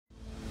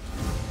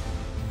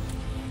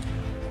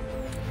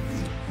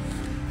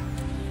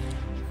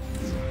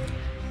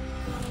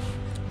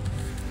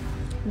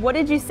What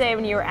did you say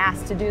when you were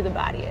asked to do the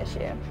body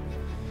issue?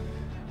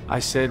 I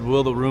said,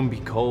 will the room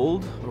be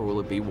cold or will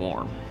it be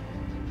warm?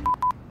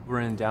 We're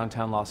in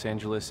downtown Los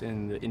Angeles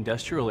in the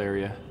industrial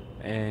area,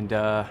 and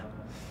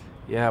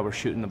yeah, we're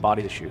shooting the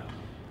body issue.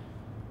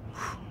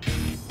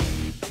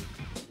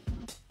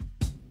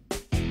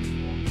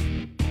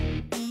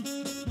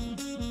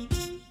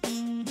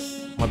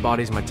 My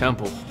body's my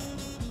temple.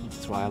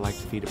 That's why I like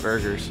to feed it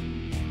burgers.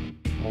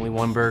 Only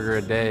one burger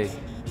a day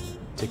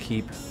to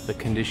keep the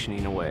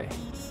conditioning away.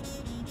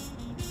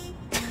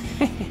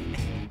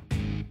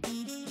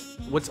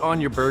 What's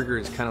on your burger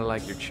is kind of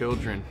like your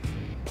children.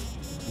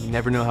 You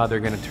never know how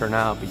they're gonna turn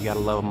out, but you gotta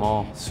love them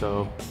all.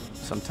 So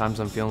sometimes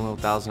I'm feeling a little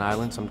Thousand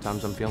Island,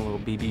 sometimes I'm feeling a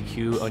little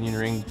BBQ, onion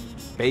ring,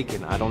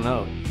 bacon, I don't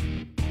know.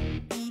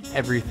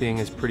 Everything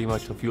is pretty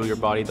much to fuel your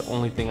body. The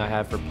only thing I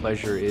have for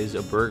pleasure is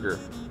a burger.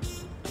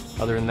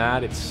 Other than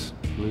that, it's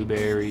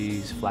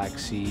blueberries,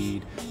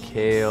 flaxseed,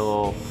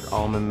 kale,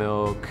 almond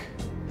milk,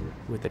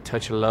 with a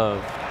touch of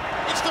love.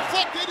 It's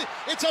deflected,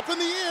 it's up in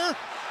the air.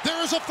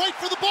 There is a fight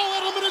for the ball.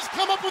 Edelman has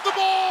come up with the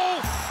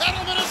ball.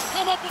 Edelman has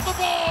come up with the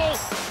ball.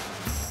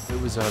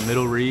 It was a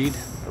middle read.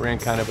 I ran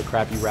kind of a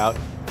crappy route.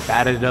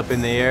 Batted it up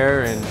in the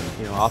air and,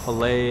 off a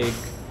leg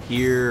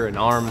here, an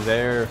arm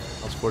there.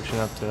 I was fortunate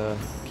enough to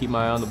keep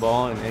my eye on the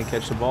ball and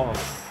catch the ball.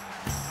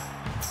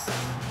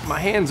 My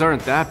hands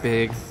aren't that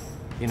big.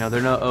 They're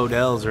no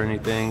Odells or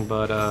anything,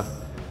 but,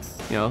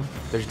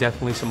 there's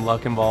definitely some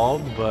luck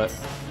involved, but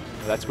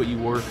that's what you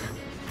work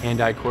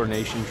hand-eye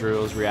coordination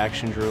drills,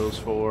 reaction drills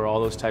for,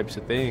 all those types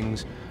of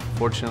things.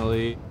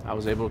 Fortunately, I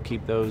was able to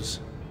keep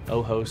those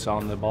ojos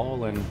on the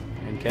ball and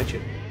catch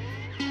it.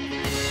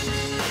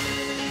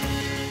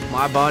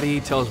 My body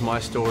tells my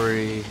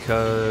story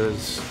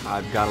because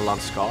I've got a lot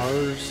of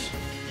scars.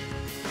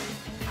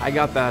 I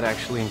got that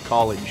actually in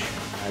college.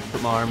 I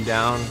put my arm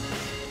down.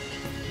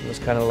 It was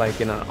kind of like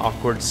in an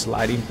awkward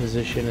sliding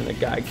position, and a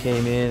guy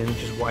came in and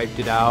just wiped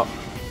it out.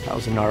 That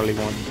was a gnarly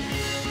one.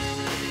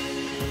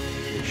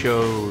 It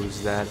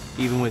shows that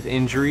even with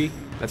injury,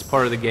 that's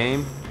part of the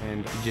game,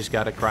 and you just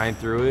got to grind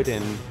through it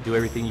and do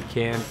everything you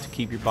can to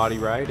keep your body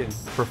right and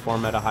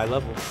perform at a high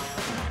level.